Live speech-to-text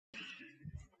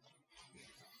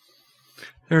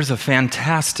There's a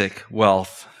fantastic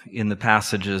wealth in the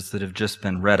passages that have just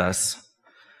been read us.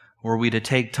 Were we to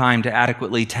take time to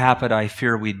adequately tap it, I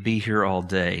fear we'd be here all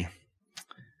day.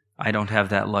 I don't have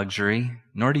that luxury,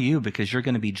 nor do you, because you're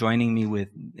going to be joining me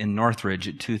in Northridge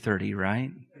at 2:30,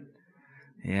 right?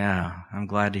 Yeah, I'm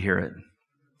glad to hear it.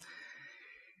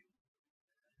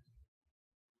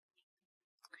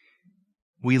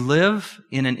 We live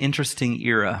in an interesting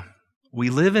era. We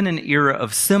live in an era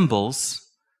of symbols,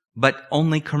 but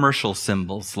only commercial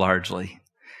symbols, largely.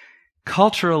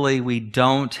 Culturally, we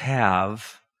don't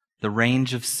have the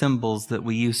range of symbols that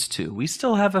we used to. We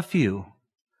still have a few.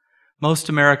 Most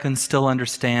Americans still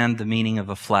understand the meaning of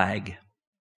a flag.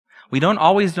 We don't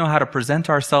always know how to present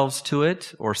ourselves to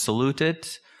it, or salute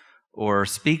it, or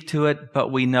speak to it,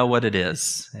 but we know what it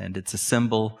is, and it's a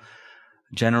symbol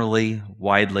generally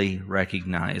widely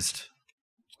recognized.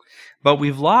 But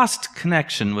we've lost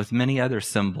connection with many other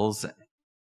symbols,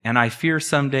 and I fear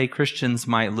someday Christians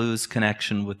might lose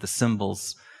connection with the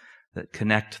symbols that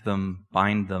connect them,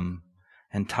 bind them,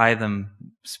 and tie them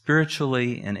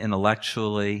spiritually and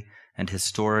intellectually and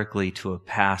historically to a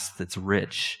past that's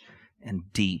rich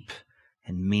and deep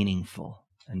and meaningful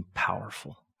and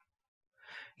powerful.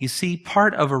 You see,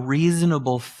 part of a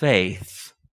reasonable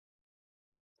faith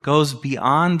goes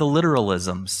beyond the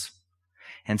literalisms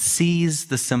and sees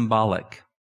the symbolic.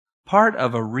 Part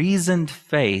of a reasoned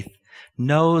faith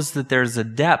knows that there's a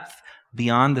depth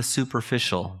beyond the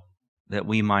superficial that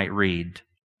we might read.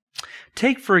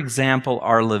 Take, for example,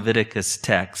 our Leviticus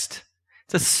text.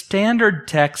 It's a standard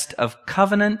text of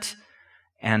covenant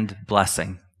and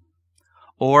blessing,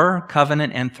 or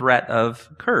covenant and threat of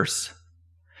curse.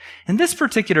 In this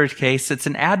particular case, it's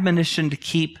an admonition to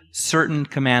keep certain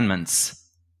commandments.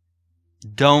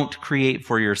 Don't create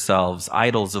for yourselves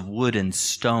idols of wood and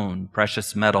stone,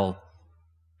 precious metal.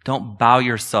 Don't bow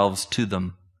yourselves to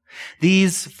them.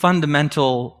 These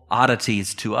fundamental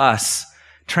oddities to us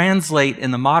translate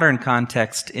in the modern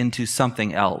context into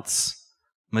something else: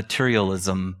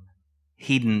 materialism,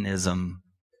 hedonism,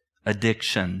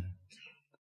 addiction.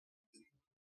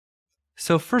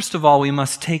 So first of all, we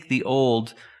must take the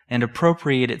old and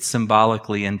appropriate it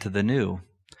symbolically into the new.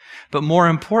 But more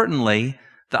importantly,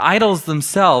 the idols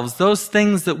themselves, those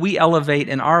things that we elevate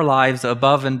in our lives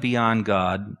above and beyond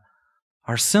God,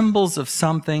 are symbols of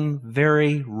something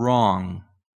very wrong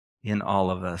in all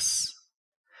of us.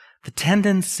 The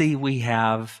tendency we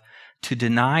have to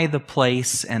deny the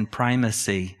place and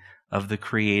primacy of the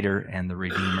Creator and the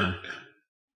Redeemer.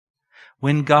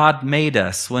 When God made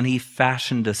us, when He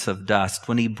fashioned us of dust,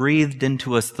 when He breathed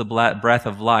into us the breath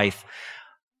of life,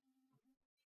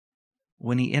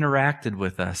 when He interacted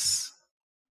with us,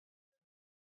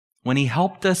 when He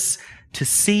helped us to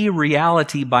see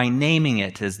reality by naming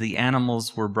it as the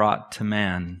animals were brought to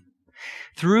man.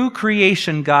 Through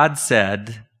creation, God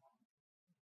said,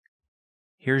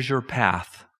 here's your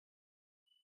path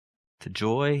to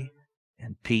joy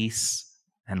and peace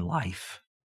and life.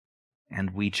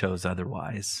 And we chose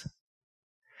otherwise.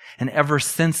 And ever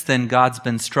since then, God's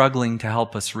been struggling to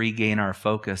help us regain our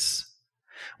focus.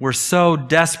 We're so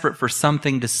desperate for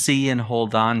something to see and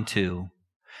hold on to.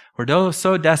 We're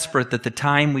so desperate that the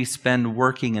time we spend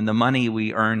working and the money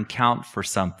we earn count for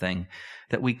something,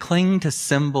 that we cling to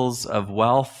symbols of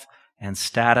wealth and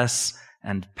status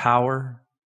and power.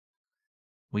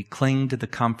 We cling to the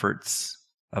comforts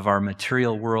of our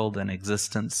material world and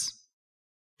existence.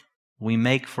 We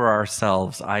make for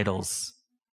ourselves idols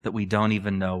that we don't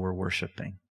even know we're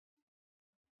worshiping.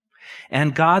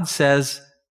 And God says,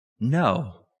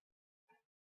 no.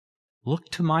 Look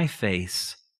to my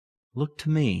face. Look to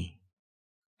me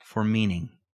for meaning.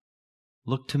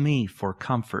 Look to me for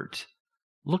comfort.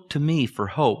 Look to me for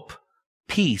hope,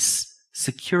 peace,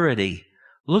 security.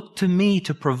 Look to me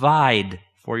to provide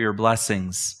for your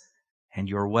blessings and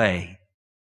your way.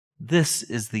 This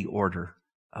is the order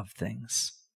of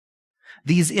things.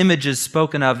 These images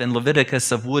spoken of in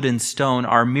Leviticus of wood and stone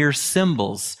are mere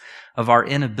symbols of our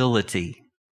inability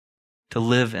to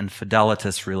live in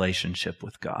fidelitous relationship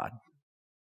with God.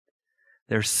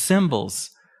 They're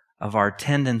symbols of our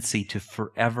tendency to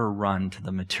forever run to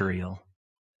the material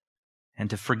and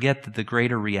to forget that the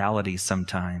greater reality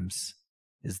sometimes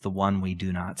is the one we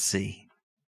do not see,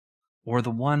 or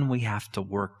the one we have to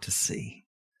work to see,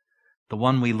 the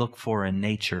one we look for in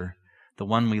nature, the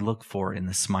one we look for in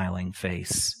the smiling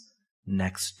face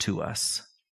next to us.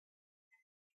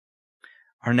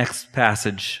 Our next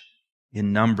passage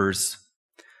in Numbers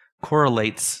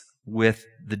correlates with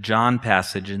the John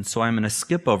passage, and so I'm going to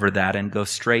skip over that and go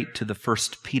straight to the 1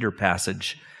 Peter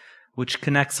passage, which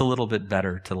connects a little bit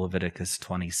better to Leviticus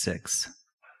 26.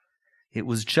 It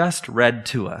was just read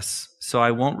to us, so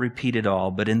I won't repeat it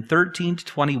all. But in 13 to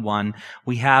 21,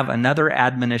 we have another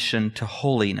admonition to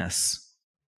holiness.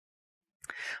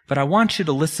 But I want you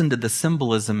to listen to the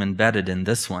symbolism embedded in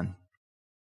this one.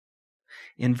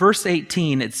 In verse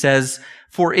 18, it says,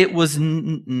 For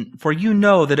you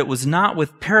know that it was not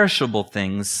with perishable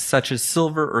things, such as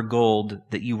silver or gold,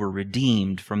 that you were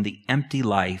redeemed from the empty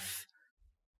life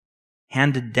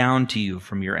handed down to you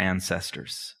from your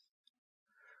ancestors.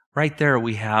 Right there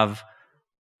we have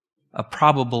a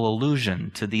probable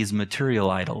allusion to these material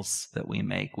idols that we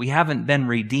make. We haven't been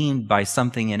redeemed by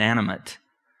something inanimate.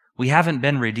 We haven't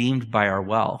been redeemed by our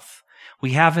wealth.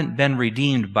 We haven't been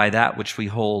redeemed by that which we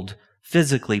hold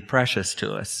physically precious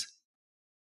to us.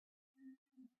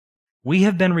 We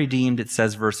have been redeemed, it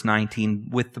says, verse 19,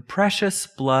 with the precious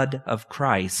blood of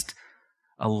Christ,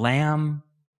 a lamb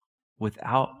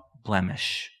without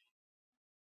blemish,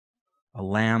 a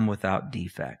lamb without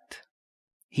defect.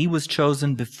 He was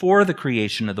chosen before the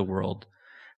creation of the world,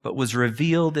 but was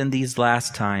revealed in these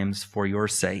last times for your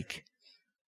sake.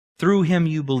 Through him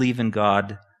you believe in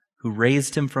God, who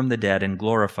raised him from the dead and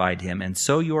glorified him, and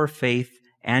so your faith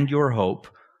and your hope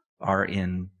are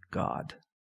in God.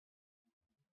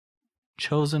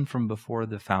 Chosen from before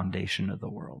the foundation of the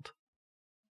world.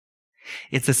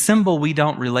 It's a symbol we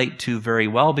don't relate to very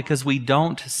well because we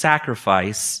don't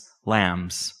sacrifice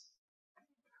lambs.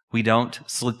 We don't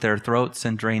slit their throats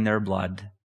and drain their blood.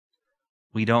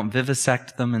 We don't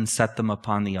vivisect them and set them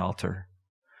upon the altar.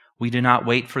 We do not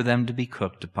wait for them to be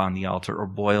cooked upon the altar or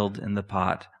boiled in the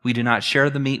pot. We do not share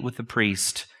the meat with the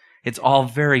priest. It's all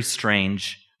very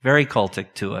strange, very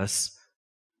cultic to us.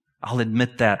 I'll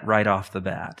admit that right off the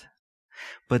bat.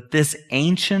 But this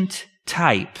ancient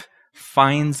type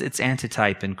finds its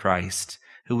antitype in Christ,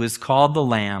 who is called the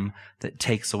Lamb that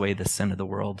takes away the sin of the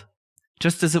world.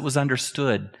 Just as it was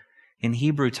understood in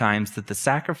Hebrew times that the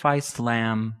sacrificed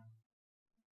lamb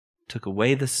took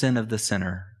away the sin of the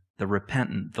sinner, the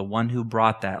repentant, the one who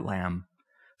brought that lamb.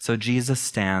 So Jesus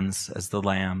stands as the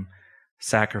lamb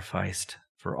sacrificed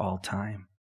for all time.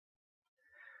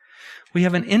 We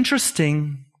have an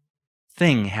interesting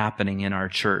thing happening in our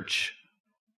church.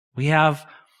 We have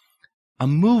a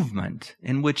movement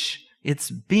in which it's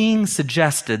being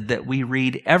suggested that we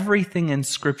read everything in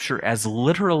Scripture as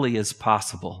literally as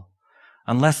possible,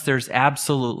 unless there's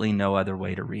absolutely no other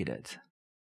way to read it.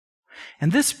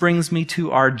 And this brings me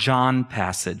to our John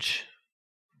passage.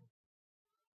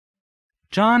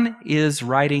 John is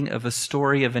writing of a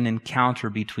story of an encounter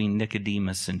between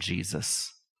Nicodemus and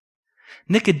Jesus.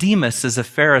 Nicodemus is a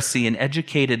Pharisee, an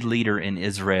educated leader in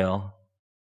Israel.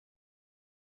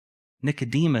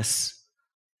 Nicodemus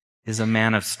is a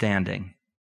man of standing,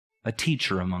 a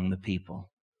teacher among the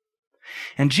people.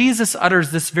 And Jesus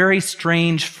utters this very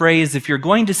strange phrase, if you're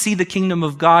going to see the kingdom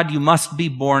of God, you must be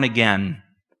born again.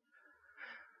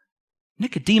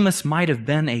 Nicodemus might have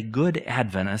been a good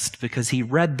Adventist because he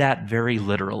read that very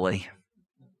literally.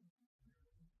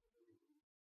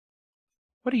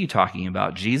 What are you talking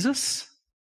about, Jesus?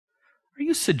 Are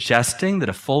you suggesting that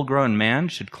a full-grown man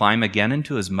should climb again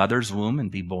into his mother's womb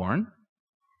and be born?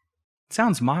 It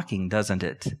sounds mocking, doesn't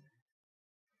it?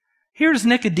 Here's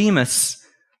Nicodemus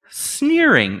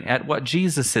sneering at what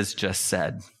Jesus has just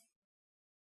said.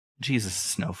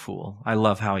 Jesus is no fool. I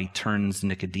love how he turns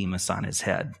Nicodemus on his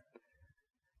head.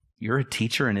 You're a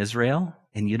teacher in Israel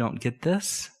and you don't get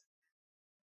this?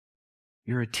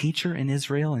 You're a teacher in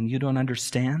Israel and you don't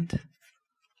understand?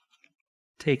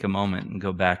 Take a moment and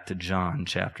go back to John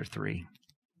chapter 3.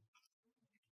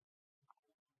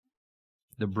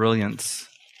 The brilliance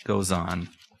goes on.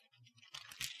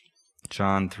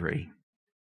 John 3.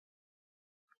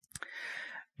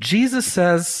 Jesus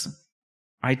says,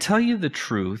 I tell you the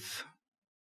truth,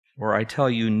 or I tell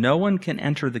you, no one can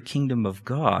enter the kingdom of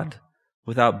God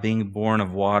without being born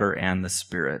of water and the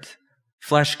Spirit.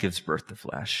 Flesh gives birth to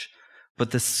flesh,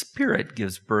 but the Spirit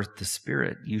gives birth to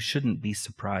spirit. You shouldn't be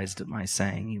surprised at my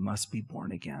saying you must be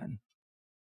born again.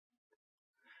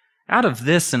 Out of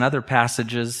this and other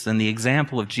passages, and the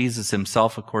example of Jesus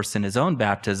himself, of course, in his own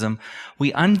baptism,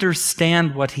 we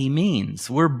understand what he means.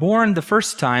 We're born the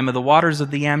first time of the waters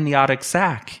of the amniotic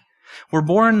sac. We're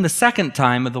born the second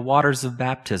time of the waters of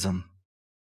baptism.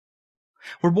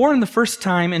 We're born the first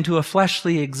time into a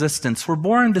fleshly existence. We're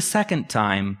born the second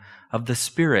time of the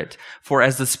Spirit. For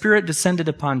as the Spirit descended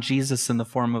upon Jesus in the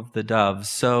form of the dove,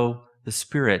 so the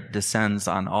Spirit descends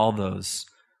on all those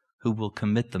who will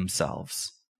commit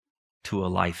themselves to a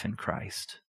life in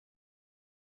Christ.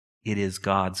 It is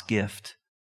God's gift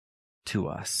to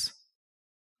us.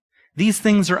 These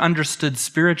things are understood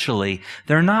spiritually.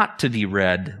 They're not to be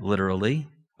read literally.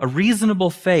 A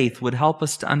reasonable faith would help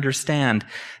us to understand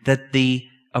that the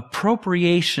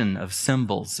appropriation of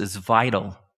symbols is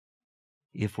vital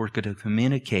if we're going to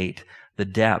communicate the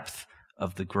depth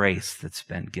of the grace that's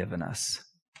been given us.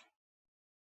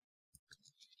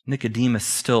 Nicodemus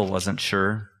still wasn't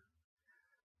sure.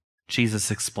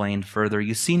 Jesus explained further,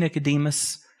 "You see,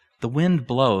 Nicodemus, the wind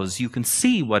blows. You can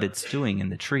see what it's doing in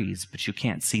the trees, but you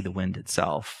can't see the wind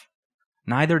itself.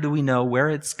 Neither do we know where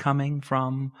it's coming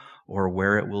from or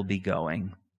where it will be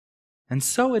going. And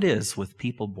so it is with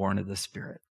people born of the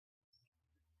Spirit.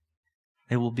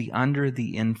 They will be under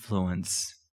the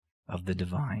influence of the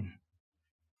divine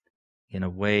in a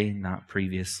way not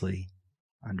previously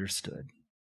understood."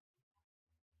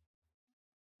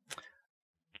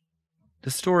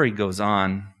 The story goes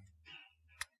on,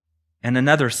 and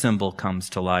another symbol comes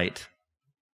to light.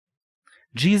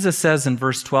 Jesus says in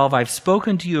verse 12, "I've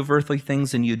spoken to you of earthly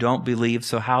things and you don't believe,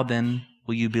 so how then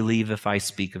will you believe if I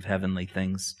speak of heavenly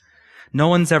things? No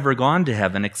one's ever gone to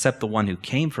heaven except the one who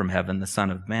came from heaven, the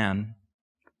Son of Man.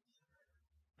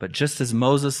 But just as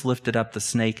Moses lifted up the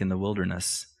snake in the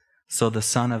wilderness, so the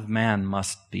Son of Man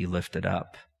must be lifted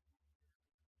up,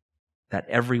 that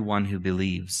everyone who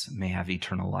believes may have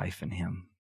eternal life in him."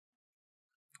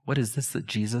 What is this that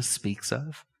Jesus speaks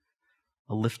of?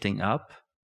 A lifting up,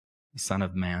 the Son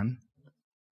of Man.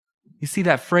 You see,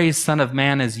 that phrase, Son of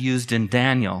Man, is used in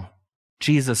Daniel.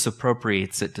 Jesus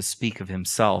appropriates it to speak of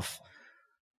himself.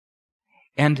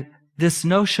 And this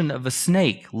notion of a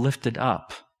snake lifted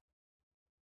up,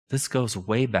 this goes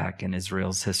way back in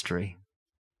Israel's history.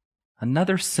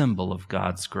 Another symbol of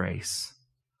God's grace.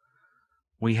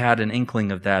 We had an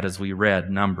inkling of that as we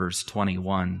read Numbers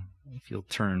 21. If you'll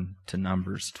turn to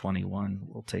Numbers 21,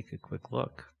 we'll take a quick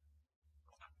look.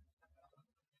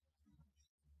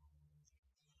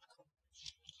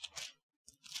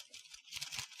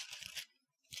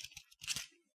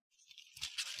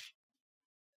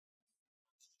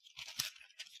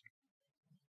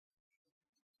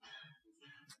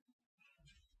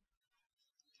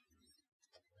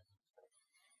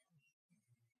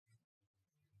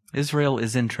 Israel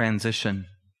is in transition.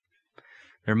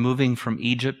 They're moving from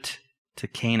Egypt to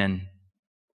Canaan.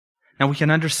 Now, we can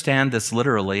understand this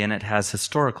literally, and it has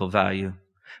historical value.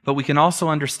 But we can also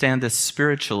understand this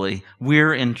spiritually.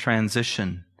 We're in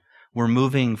transition. We're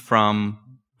moving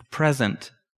from the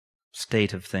present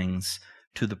state of things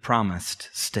to the promised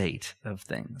state of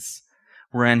things.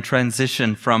 We're in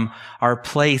transition from our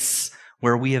place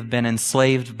where we have been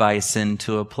enslaved by sin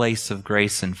to a place of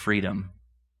grace and freedom.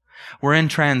 We're in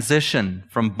transition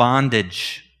from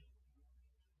bondage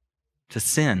to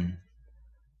sin,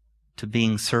 to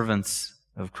being servants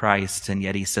of Christ. And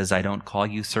yet he says, "I don't call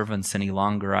you servants any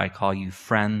longer. I call you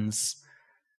friends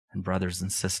and brothers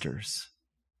and sisters."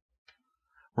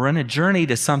 We're on a journey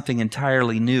to something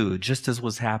entirely new, just as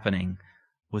was happening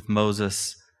with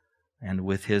Moses and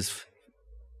with his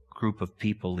group of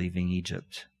people leaving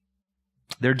Egypt.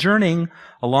 They're journeying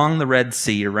along the Red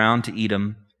Sea around to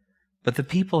Edom, but the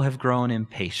people have grown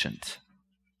impatient.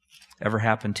 Ever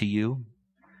happened to you?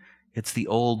 It's the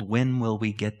old "when will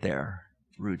we get there"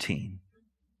 routine.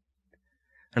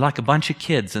 They're like a bunch of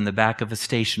kids in the back of a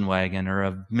station wagon or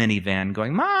a minivan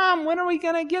going, "Mom, when are we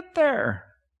going to get there?"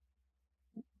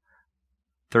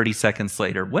 30 seconds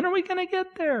later, "When are we going to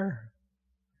get there?"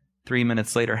 3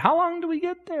 minutes later, "How long do we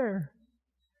get there?"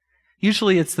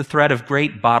 Usually it's the threat of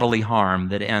great bodily harm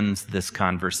that ends this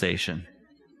conversation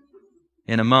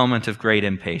in a moment of great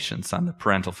impatience on the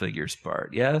parental figure's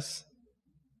part. Yes?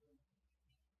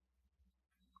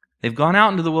 They've gone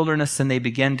out into the wilderness and they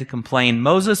begin to complain,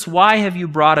 "Moses, why have you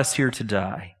brought us here to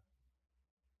die?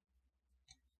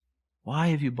 Why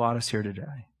have you brought us here to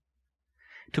die?"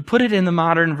 To put it in the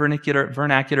modern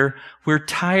vernacular, we're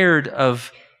tired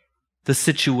of the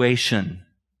situation.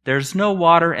 There's no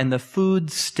water and the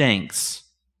food stinks.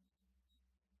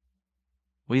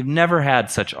 We've never had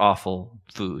such awful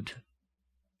food.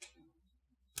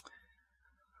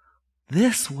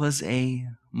 This was a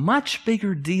much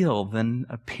bigger deal than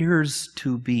appears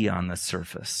to be on the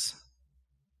surface.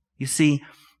 You see,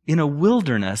 in a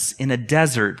wilderness, in a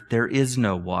desert, there is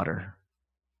no water.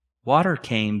 Water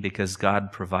came because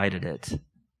God provided it.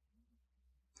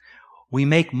 We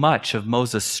make much of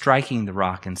Moses striking the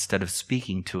rock instead of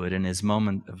speaking to it in his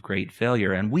moment of great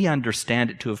failure, and we understand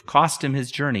it to have cost him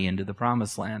his journey into the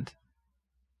Promised Land.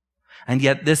 And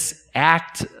yet this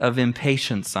act of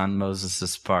impatience on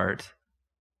Moses' part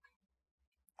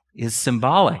is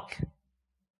symbolic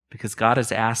because God has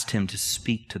asked him to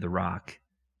speak to the rock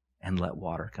and let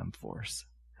water come forth.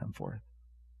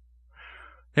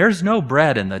 There's no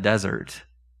bread in the desert.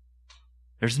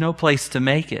 There's no place to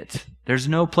make it. There's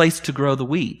no place to grow the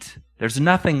wheat. There's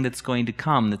nothing that's going to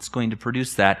come that's going to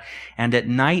produce that. And at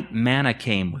night, manna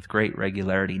came with great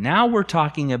regularity. Now we're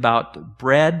talking about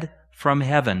bread from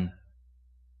heaven.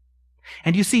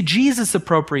 And you see, Jesus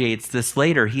appropriates this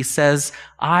later. He says,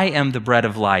 I am the bread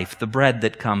of life, the bread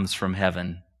that comes from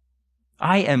heaven.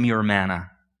 I am your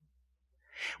manna.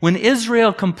 When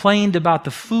Israel complained about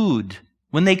the food,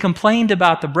 when they complained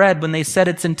about the bread, when they said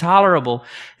it's intolerable,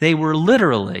 they were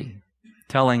literally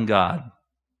telling God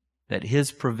that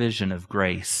His provision of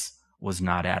grace was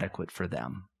not adequate for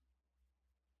them.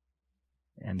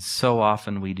 And so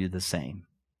often we do the same.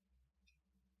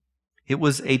 It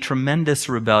was a tremendous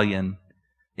rebellion.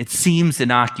 It seems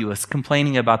innocuous,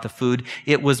 complaining about the food.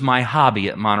 It was my hobby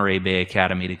at Monterey Bay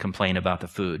Academy to complain about the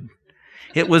food.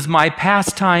 It was my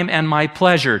pastime and my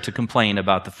pleasure to complain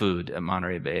about the food at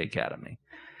Monterey Bay Academy.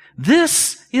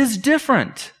 This is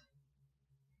different.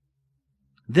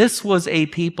 This was a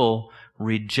people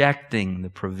rejecting the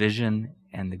provision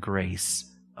and the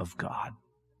grace of God,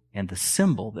 and the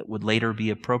symbol that would later be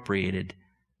appropriated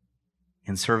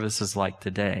in services like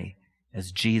today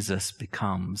as Jesus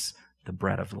becomes the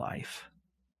bread of life.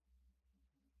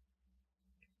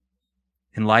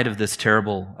 In light of this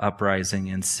terrible uprising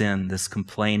and sin, this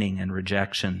complaining and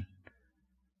rejection,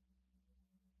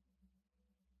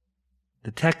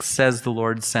 the text says the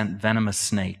Lord sent venomous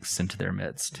snakes into their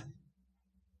midst.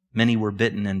 Many were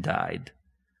bitten and died.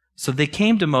 So they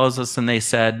came to Moses and they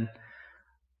said,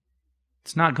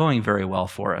 it's not going very well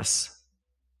for us.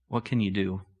 What can you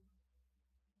do?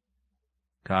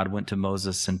 God went to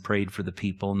Moses and prayed for the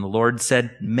people, and the Lord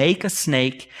said, make a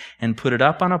snake and put it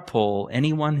up on a pole.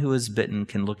 Anyone who is bitten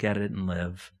can look at it and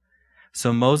live.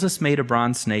 So Moses made a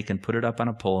bronze snake and put it up on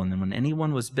a pole, and then when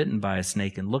anyone was bitten by a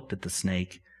snake and looked at the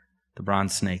snake, the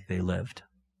bronze snake, they lived.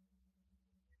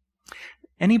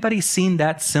 Anybody seen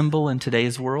that symbol in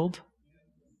today's world?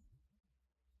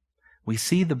 We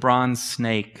see the bronze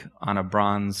snake on a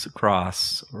bronze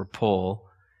cross or pole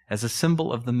as a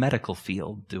symbol of the medical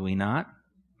field, do we not?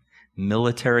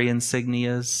 Military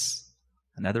insignias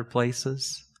and other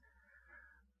places.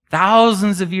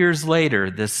 Thousands of years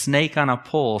later, the snake on a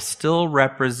pole still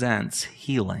represents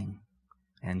healing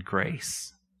and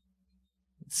grace.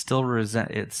 It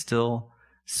still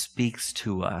speaks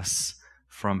to us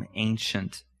from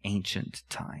ancient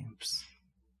times.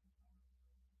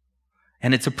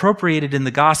 And it's appropriated in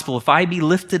the gospel. If I be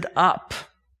lifted up,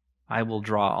 I will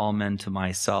draw all men to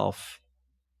myself.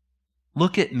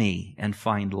 Look at me and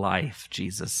find life,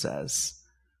 Jesus says.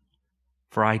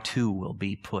 For I too will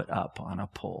be put up on a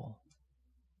pole.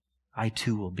 I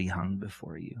too will be hung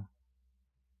before you.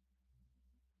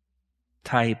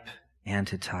 Type,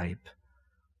 antitype,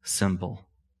 symbol.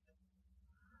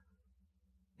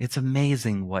 It's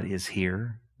amazing what is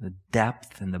here, the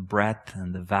depth and the breadth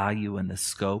and the value and the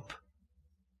scope.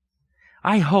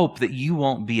 I hope that you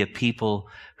won't be a people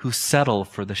who settle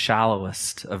for the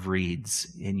shallowest of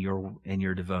reeds in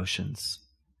your devotions.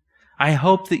 I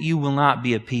hope that you will not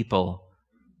be a people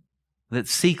that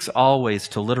seeks always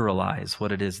to literalize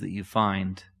what it is that you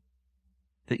find.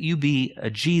 That you be a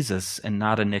Jesus and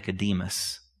not a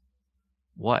Nicodemus.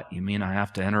 What, you mean I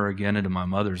have to enter again into my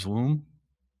mother's womb?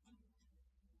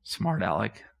 Smart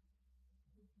aleck.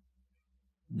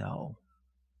 No.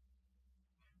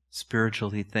 Spiritual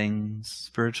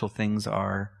things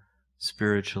are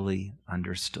spiritually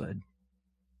understood.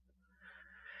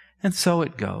 And so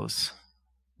it goes.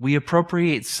 We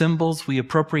appropriate symbols, we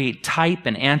appropriate type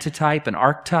and antitype and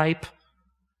archetype,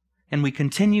 and we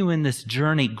continue in this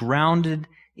journey grounded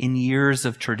in years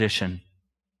of tradition.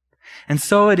 And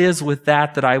so it is with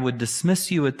that I would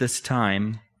dismiss you at this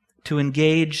time to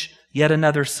engage yet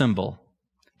another symbol.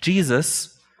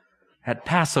 Jesus, at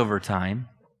Passover time,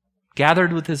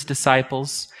 gathered with his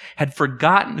disciples,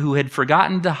 who had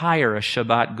forgotten to hire a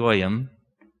Shabbat Goyim,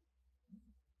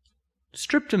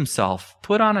 stripped himself,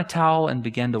 put on a towel, and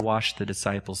began to wash the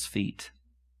disciples' feet.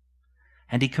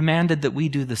 And he commanded that we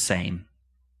do the same.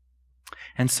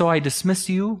 And so I dismiss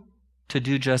you to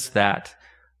do just that.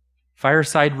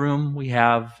 Fireside room, we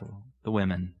have the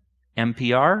women.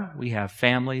 MPR, we have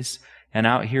families. And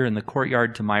out here in the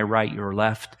courtyard to my right, your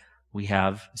left, we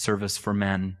have service for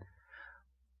men.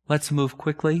 Let's move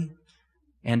quickly,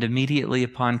 and immediately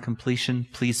upon completion,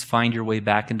 please find your way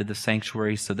back into the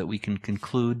sanctuary so that we can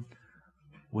conclude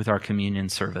with our communion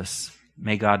service.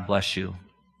 May God bless you.